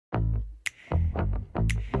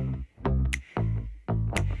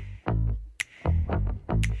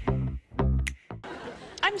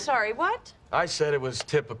sorry, what? I said it was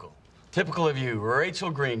typical. Typical of you. Rachel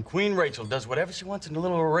Green, Queen Rachel, does whatever she wants in a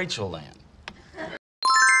little Rachel land.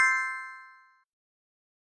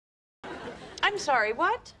 I'm sorry,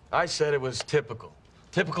 what? I said it was typical.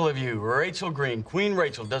 Typical of you. Rachel Green, Queen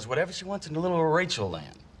Rachel, does whatever she wants in a little Rachel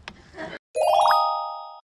land.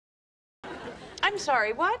 I'm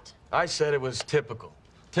sorry, what? I said it was typical.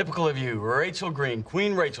 Typical of you. Rachel Green,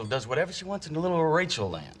 Queen Rachel, does whatever she wants in a little Rachel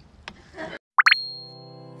land.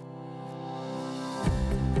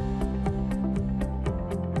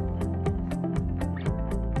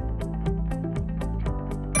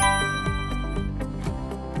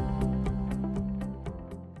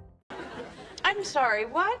 I'm sorry,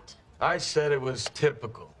 what? I said it was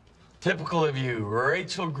typical. Typical of you.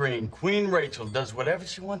 Rachel Green, Queen Rachel, does whatever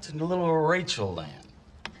she wants in a little Rachel land.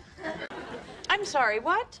 I'm sorry,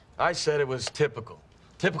 what? I said it was typical.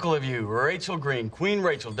 Typical of you. Rachel Green, Queen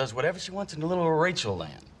Rachel, does whatever she wants in a little Rachel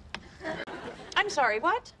land. I'm sorry,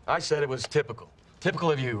 what? I said it was typical.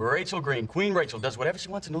 Typical of you. Rachel Green, Queen Rachel, does whatever she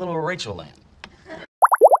wants in a little Rachel land.